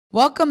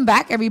Welcome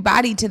back,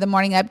 everybody, to the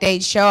Morning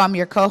Update Show. I'm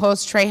your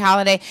co-host, Trey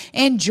Holiday,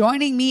 and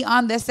joining me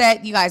on the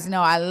set, you guys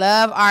know I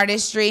love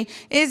artistry,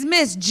 is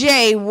Miss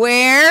Jaye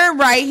Ware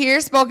right here,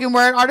 spoken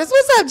word artist.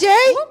 What's up,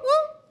 Jay? Whoop, whoop.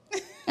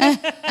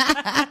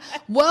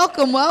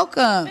 Welcome,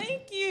 welcome.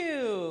 Thank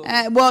you.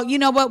 Well, you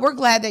know what? We're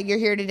glad that you're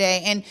here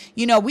today. And,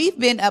 you know, we've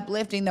been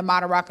uplifting the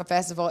Madaraka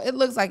Festival. It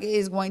looks like it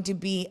is going to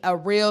be a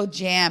real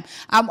jam.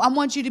 I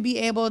want you to be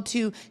able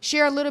to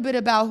share a little bit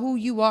about who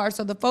you are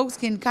so the folks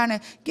can kind of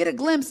get a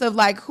glimpse of,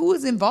 like, who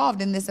is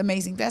involved in this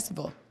amazing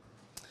festival.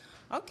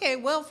 Okay,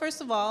 well,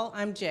 first of all,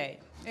 I'm Jaye.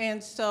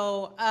 And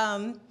so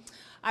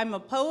I'm a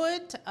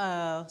poet,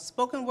 a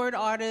spoken word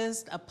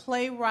artist, a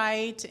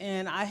playwright,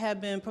 and I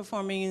have been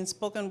performing in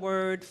spoken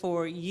word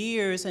for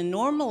years. And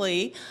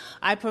normally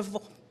I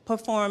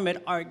perform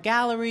at art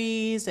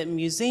galleries, at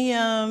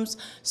museums,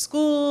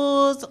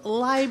 schools,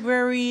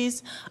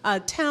 libraries,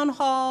 town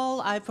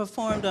hall. I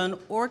performed on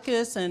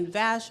Orcas and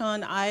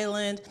Vashon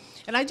Island.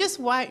 And I just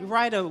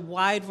write a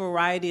wide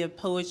variety of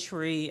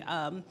poetry.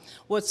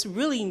 What's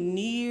really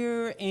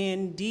near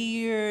and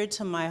dear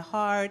to my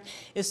heart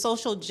is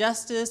social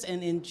justice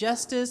and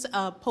injustice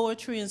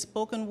poetry and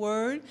spoken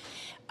word.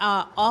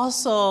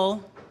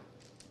 Also,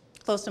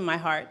 close to my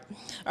heart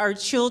are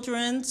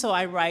children, so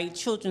I write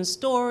children's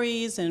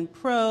stories and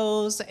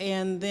prose.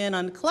 And then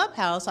on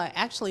Clubhouse, I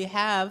actually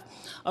have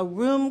a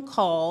room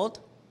called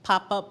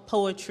Pop-Up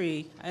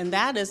Poetry, and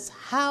that is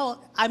how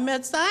I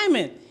met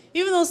Simon.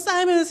 Even though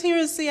Simon is here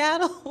in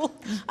Seattle,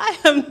 I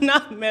have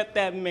not met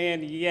that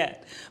man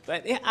yet.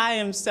 But I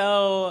am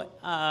so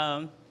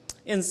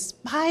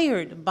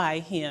inspired by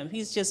him.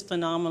 He's just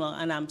phenomenal,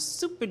 and I'm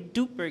super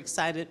duper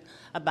excited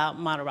about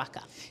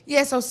Madaraka.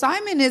 Yeah, so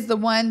Simon is the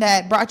one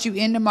that brought you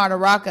into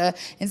Madaraka,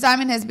 and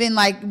Simon has been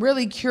like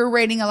really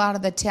curating a lot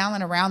of the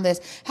talent around this.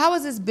 How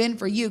has this been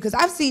for you? Because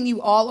I've seen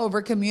you all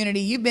over community.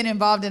 You've been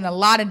involved in a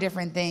lot of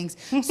different things.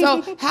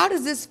 So how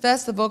does this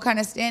festival kind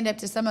of stand up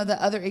to some of the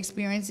other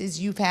experiences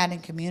you've had in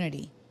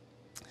community?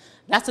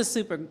 That's a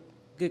super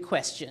good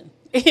question.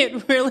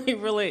 It really,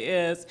 really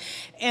is.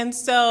 And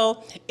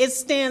so it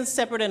stands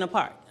separate and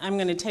apart. I'm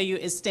going to tell you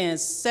it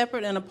stands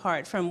separate and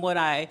apart from what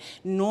I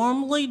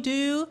normally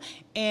do,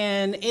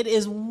 and it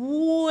is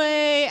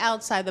way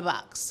outside the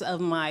box of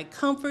my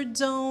comfort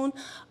zone,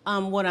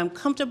 what I'm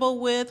comfortable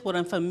with, what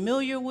I'm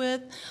familiar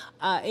with.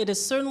 It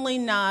is certainly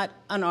not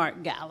an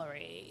art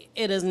gallery.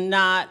 It is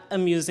not a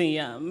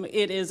museum.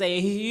 It is a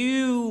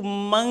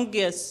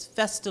humongous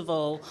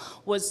festival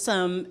with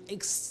some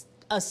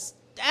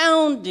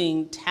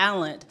astounding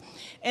talent.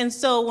 And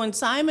so when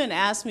Simon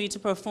asked me to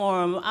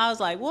perform, I was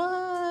like,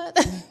 what?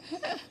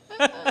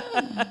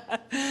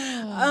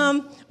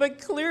 But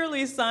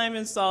clearly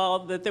Simon saw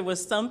that there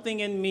was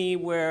something in me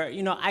where,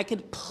 you know, I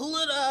could pull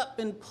it up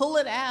and pull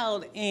it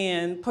out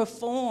and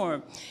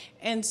perform.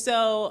 And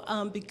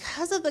so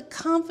because of the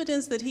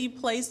confidence that he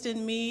placed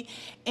in me,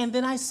 and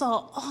then I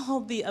saw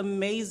all the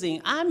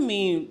amazing, I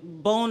mean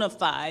bona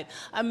fide,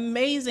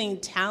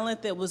 amazing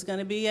talent that was going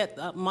to be at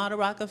the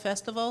Madaraka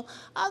Festival,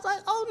 I was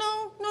like, oh no.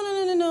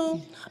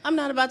 I'm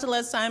not about to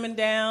let Simon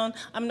down.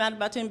 I'm not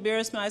about to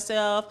embarrass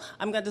myself.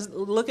 I'm going to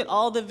look at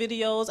all the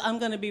videos. I'm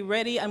going to be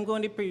ready. I'm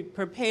going to be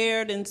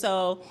prepared. And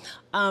so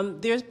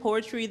there's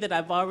poetry that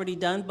I've already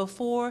done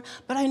before,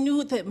 but I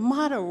knew that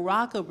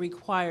Madaraka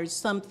required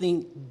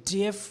something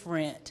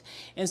different.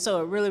 And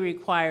so it really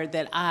required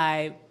that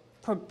I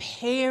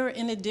prepare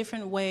in a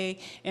different way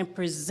and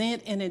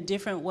present in a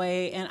different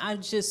way. And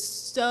I'm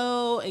just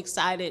so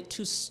excited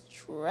to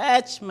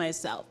stretch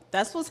myself.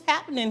 That's what's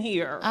happening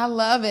here. I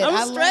love it.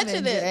 I'm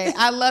stretching it. Jay.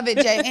 I love it,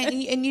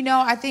 Jay. And you know,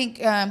 I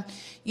think,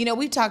 you know,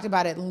 we've talked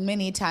about it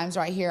many times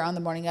right here on the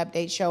Morning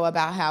Update Show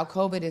about how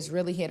COVID has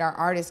really hit our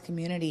artist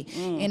community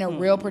in a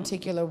real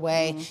particular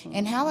way.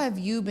 And how have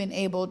you been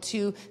able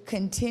to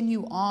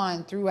continue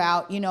on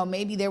throughout, you know,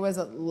 maybe there was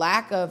a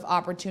lack of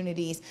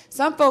opportunities.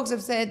 Some folks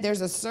have said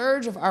there's a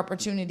surge of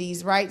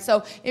opportunities, right?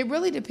 So it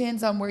really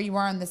depends on where you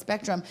are on the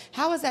spectrum.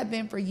 How has that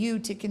been for you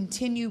to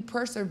continue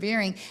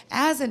persevering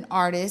as an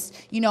artist,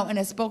 you know, and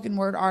a spoken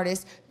word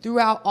artist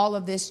throughout all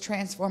of this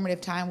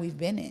transformative time we've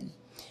been in?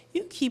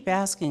 You keep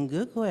asking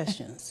good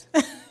questions,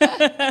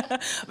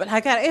 but I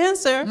got to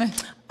answer.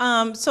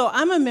 So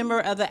I'm a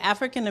member of the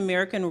African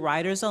American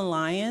Writers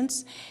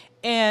Alliance,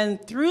 and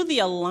through the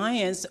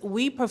Alliance,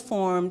 we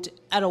performed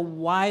at a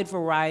wide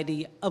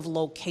variety of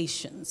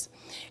locations.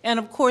 And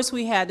of course,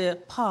 we had to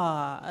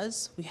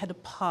pause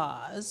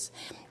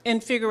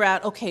and figure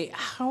out, okay,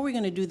 how are we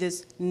going to do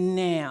this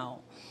now?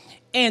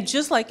 And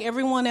just like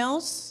everyone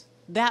else,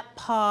 that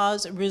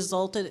pause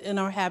resulted in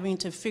our having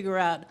to figure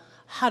out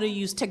how to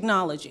use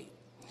technology.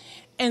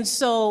 And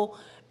so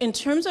in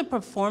terms of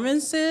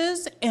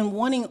performances and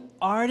wanting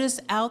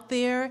artists out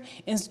there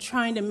and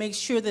trying to make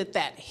sure that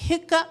that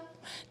hiccup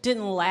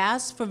didn't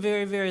last for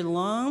very, very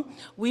long,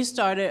 we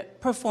started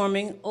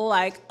performing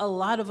like a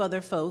lot of other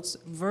folks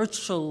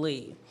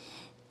virtually.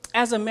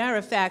 As a matter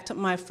of fact,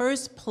 my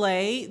first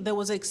play that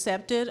was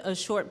accepted, a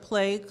short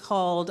play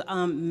called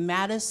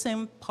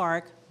Madison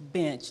Park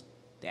Bench.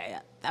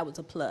 That was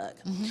a plug.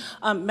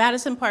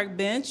 Madison Park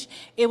Bench,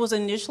 it was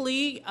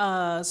initially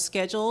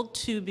scheduled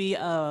to be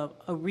a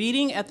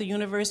reading at the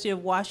University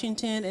of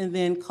Washington, and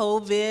then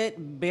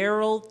COVID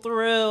barreled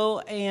through,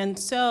 and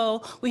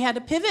so we had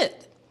to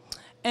pivot.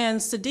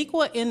 And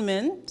Sadiqa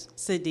Inman,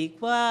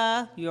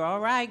 Sadiqa, you're all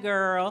right,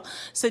 girl.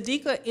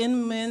 Sadiqa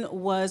Inman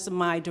was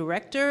my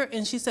director,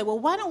 and she said, well,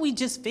 why don't we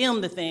just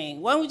film the thing?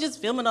 Why don't we just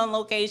film it on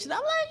location? I'm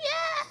like,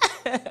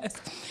 yes.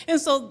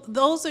 And so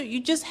you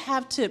just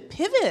have to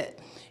pivot.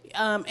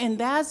 And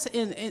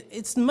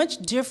it's much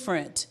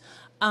different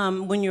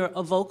when you're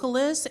a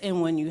vocalist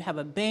and when you have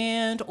a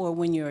band or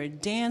when you're a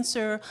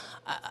dancer.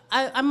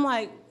 I'm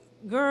like,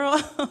 girl,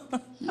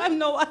 I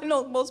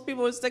know most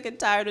people are sick and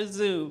tired of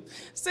Zoom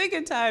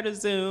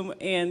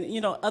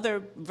and,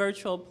 other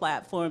virtual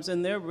platforms,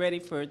 and they're ready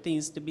for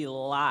things to be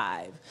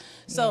live.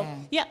 So,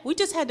 yeah, we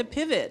just had to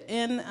pivot.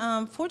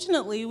 And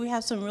fortunately, we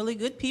have some really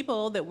good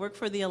people that work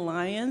for the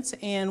Alliance,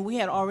 and we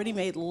had already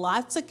made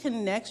lots of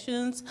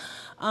connections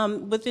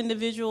with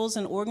individuals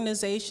and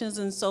organizations.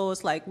 And so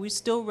it's like, we're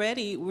still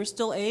ready, we're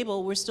still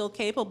able, we're still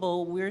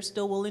capable, we're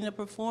still willing to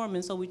perform.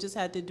 And so we just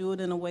had to do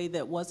it in a way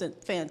that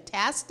wasn't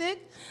fantastic,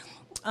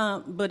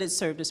 but it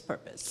served its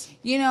purpose.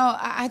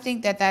 I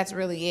think that's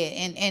really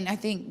it. And I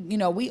think,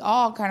 we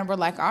all kind of were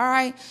like, all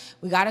right,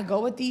 we got to go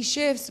with these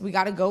shifts. We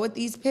got to go with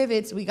these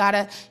pivots. We got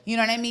to, you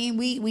know what I mean?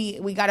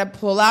 We got to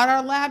pull out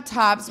our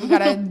laptops. We got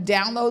to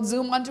download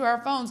Zoom onto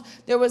our phones.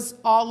 There was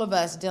all of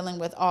us dealing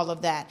with all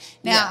of that.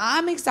 Now,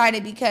 I'm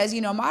excited because,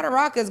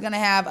 Madaraka is going to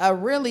have a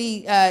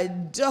really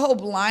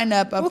dope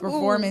lineup of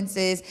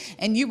performances.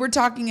 And you were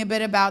talking a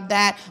bit about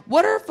that.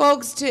 What are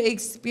folks to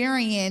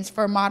experience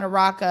for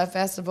Madaraka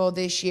Festival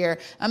this year?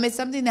 It's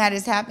something that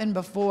has happened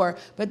before,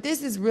 but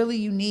this is really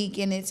unique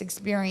in its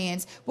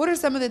experience. What are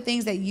some of the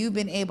things that you've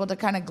been able to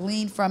kind of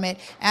glean from it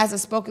as a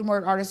spoken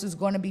word artist who's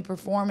going to be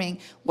performing?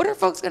 What are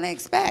folks going to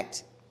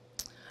expect?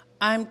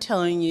 I'm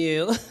telling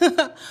you,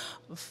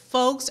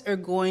 folks are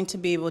going to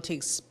be able to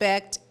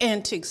expect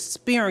and to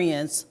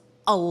experience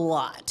a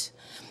lot.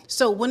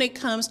 So when it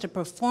comes to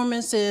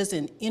performances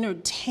and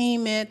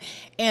entertainment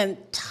and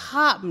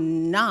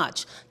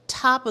top-notch,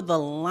 top of the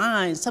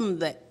line, some of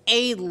the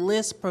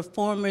A-list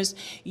performers,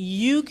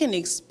 you can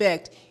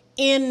expect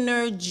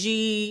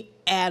energy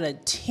at a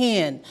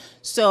 10.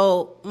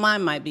 So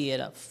mine might be at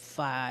a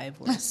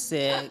 5 or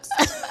 6.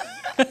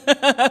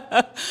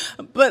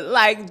 But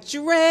like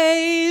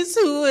Dre's,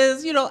 who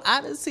is,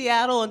 out of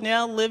Seattle and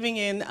now living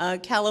in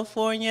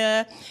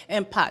California,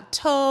 and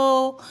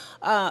Pateau,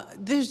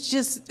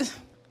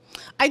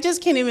 I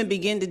just can't even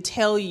begin to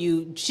tell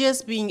you,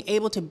 just being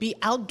able to be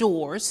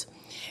outdoors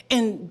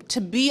and to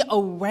be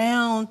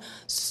around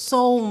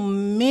so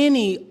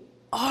many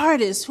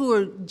artists who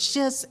are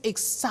just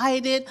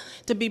excited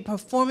to be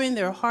performing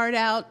their heart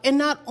out, and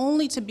not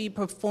only to be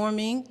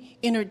performing,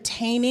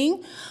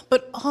 entertaining,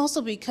 but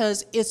also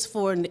because it's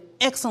for an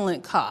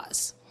excellent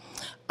cause.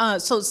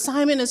 So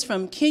Simon is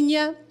from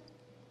Kenya,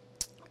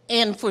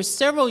 and for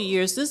several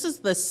years, this is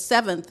the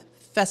 7th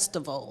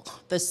festival,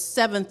 the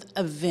 7th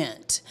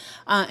event.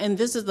 And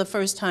this is the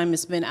first time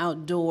it's been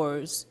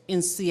outdoors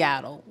in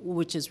Seattle,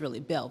 which is really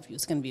Bellevue.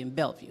 It's going to be in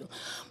Bellevue.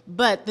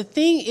 But the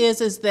thing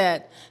is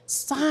that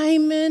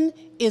Simon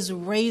is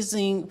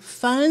raising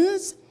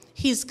funds.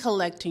 He's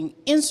collecting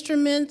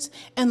instruments,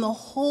 and the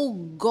whole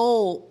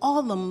goal,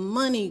 all the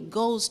money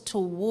goes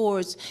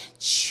towards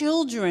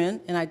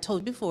children, and I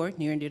told you before,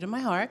 near and dear to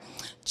my heart,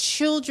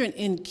 children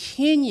in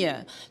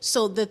Kenya,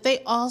 so that they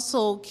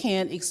also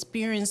can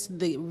experience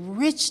the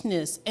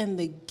richness and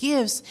the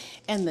gifts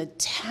and the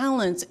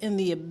talents and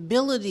the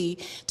ability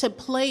to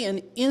play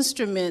an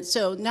instrument.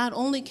 So not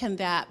only can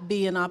that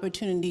be an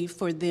opportunity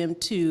for them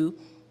to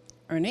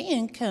earn an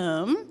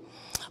income,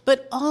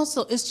 but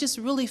also it's just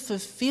really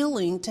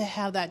fulfilling to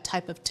have that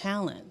type of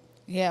talent.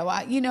 Yeah,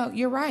 well,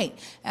 you're right.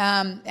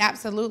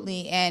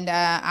 Absolutely. And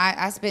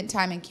I spent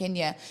time in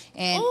Kenya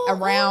and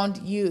around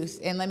youth.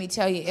 And let me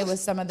tell you, it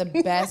was some of the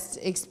best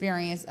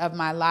experience of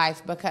my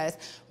life, because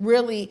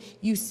really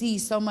you see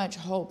so much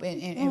hope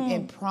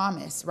and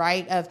promise,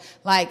 right? Of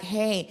like,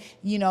 hey,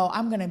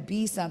 I'm going to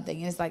be something.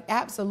 And it's like,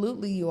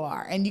 absolutely you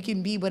are. And you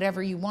can be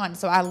whatever you want.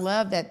 So I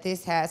love that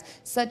this has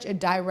such a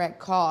direct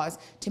cause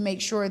to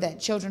make sure that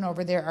children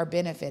over there are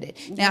benefited.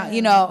 Now,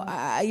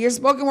 you're a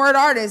spoken word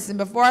artist. And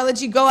before I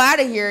let you go out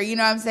of here, you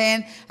know what I'm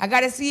saying? I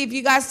got to see if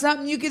you got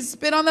something you can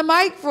spit on the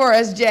mic for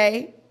us,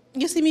 Jay.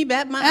 You see me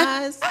bat my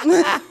eyes?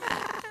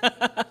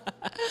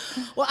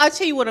 Well, I'll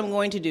tell you what I'm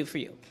going to do for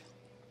you.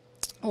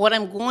 What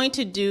I'm going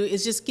to do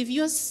is just give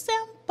you a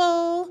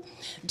sample,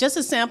 just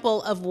a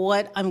sample of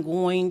what I'm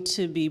going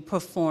to be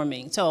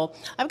performing. So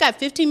I've got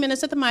 15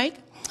 minutes at the mic.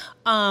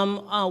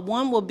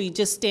 One will be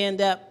just stand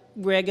up,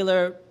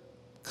 regular,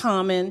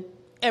 common,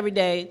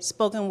 everyday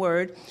spoken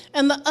word,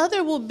 and the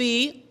other will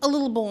be a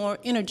little more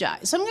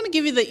energized. So I'm going to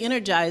give you the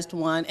energized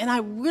one, and I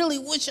really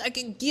wish I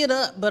could get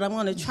up, but I'm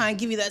going to try and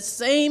give you that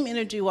same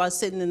energy while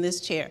sitting in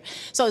this chair.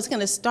 So it's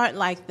going to start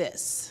like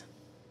this.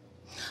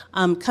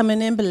 I'm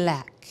coming in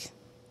black.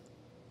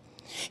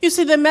 You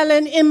see the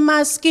melanin in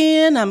my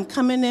skin? I'm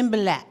coming in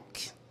black.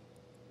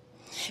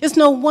 It's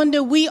no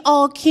wonder we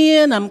all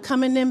kin. I'm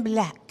coming in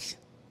black.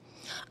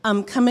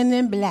 I'm coming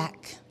in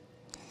black.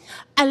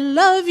 I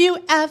love you,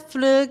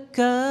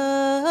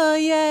 Africa,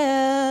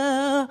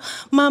 yeah.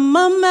 My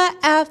mama,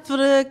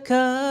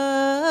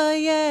 Africa,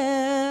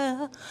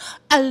 yeah.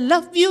 I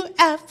love you,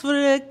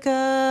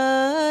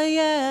 Africa,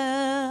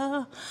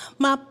 yeah.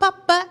 My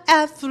papa,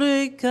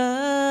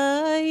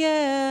 Africa,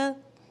 yeah.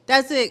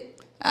 That's it.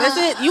 That's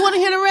it. You want to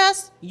hear the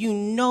rest? You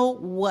know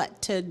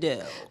what to do.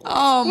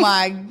 Oh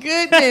my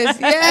goodness.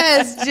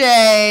 Yes,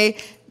 Jay.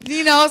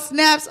 You know,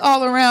 snaps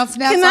all around,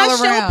 snaps all around.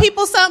 Can I show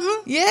people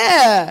something?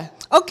 Yeah.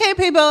 Okay,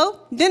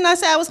 people. Didn't I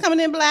say I was coming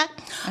in black?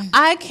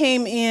 I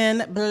came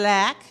in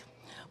black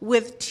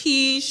with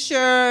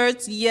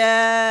T-shirts.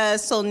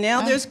 Yes. So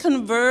now there's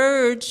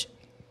Converge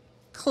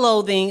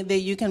clothing that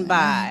you can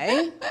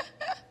buy.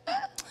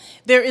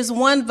 There is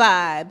One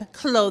Vibe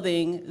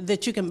clothing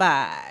that you can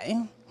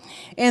buy.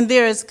 And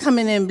there is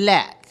coming in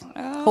black.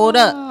 Hold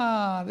up.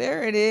 Oh,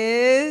 there it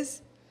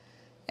is.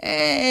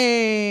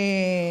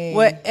 Hey.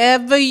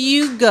 Wherever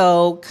you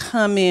go,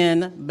 come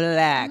in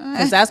black.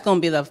 Because that's going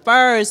to be the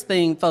first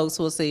thing folks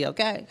will see,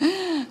 okay?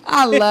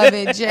 I love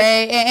it,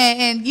 Jay.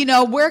 And, you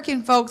know, where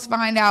can folks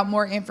find out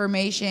more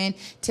information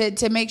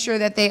to make sure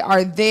that they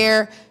are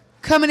there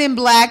coming in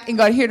black and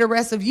going to hear the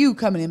rest of you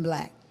coming in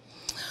black?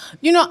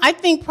 You know, I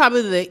think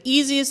probably the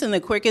easiest and the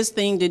quickest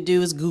thing to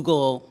do is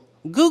Google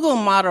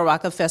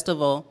Madaraka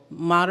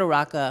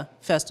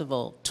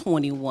Festival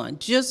 21.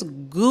 Just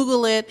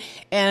Google it,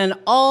 and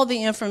all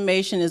the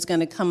information is going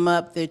to come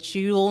up that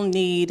you'll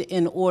need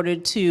in order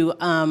to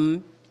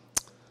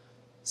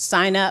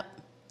sign up,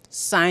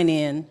 sign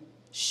in,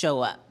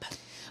 show up.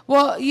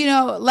 Well, you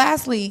know,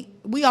 lastly,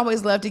 we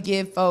always love to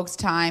give folks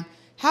time.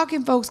 How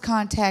can folks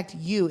contact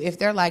you if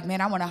they're like, man,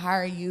 I want to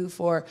hire you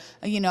for,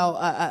 you know,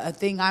 a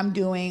thing I'm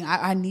doing.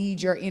 I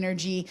need your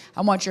energy.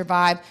 I want your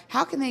vibe.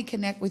 How can they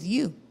connect with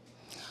you?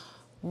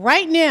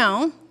 Right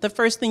now, the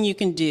first thing you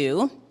can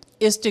do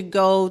is to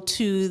go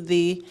to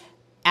the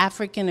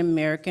African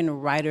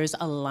American Writers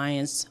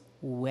Alliance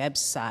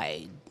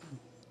website,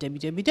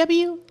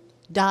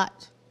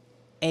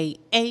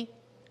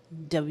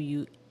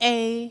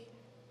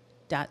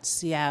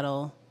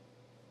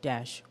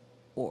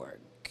 www.aawa.seattle-org.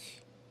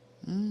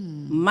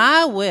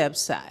 My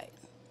website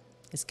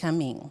is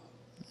coming.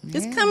 Yeah.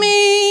 It's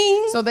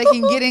coming. So they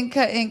can get in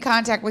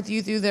contact with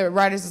you through the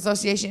Writers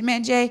Association.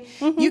 Man, Jay,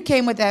 you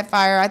came with that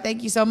fire. I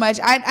thank you so much.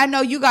 I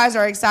know you guys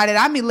are excited.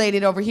 I'm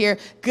elated over here.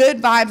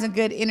 Good vibes and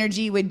good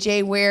energy with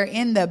Jaye Ware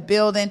in the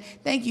building.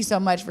 Thank you so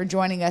much for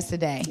joining us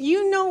today.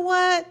 You know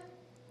what?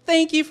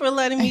 Thank you for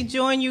letting me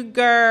join you,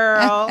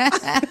 girl.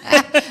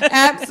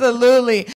 Absolutely.